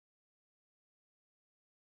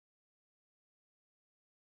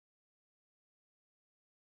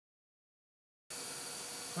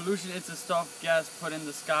Pollution, it's the stuff gas put in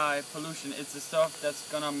the sky. Pollution, it's the stuff that's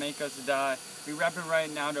gonna make us die. We rapping right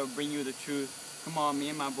now to bring you the truth. Come on, me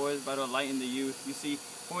and my boys about to lighten the youth. You see,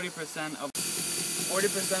 40% of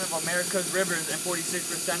America's rivers and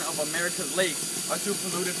 46% of America's lakes are too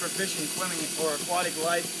polluted for fishing, swimming, or aquatic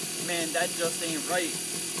life. Man, that just ain't right.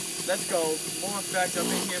 Let's go. More facts up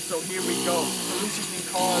in here, so here we go. Pollution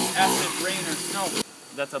can cause acid rain or snow.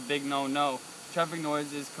 That's a big no-no. Traffic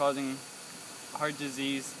noise is causing heart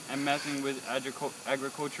disease and messing with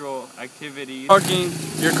agricultural activities. Parking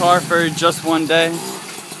your car for just one day,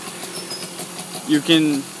 you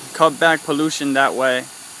can cut back pollution that way.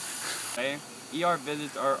 ER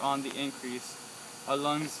visits are on the increase. Our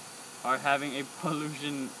lungs are having a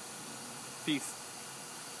pollution feast.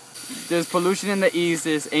 There's pollution in the east,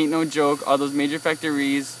 this ain't no joke. All those major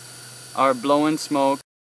factories are blowing smoke.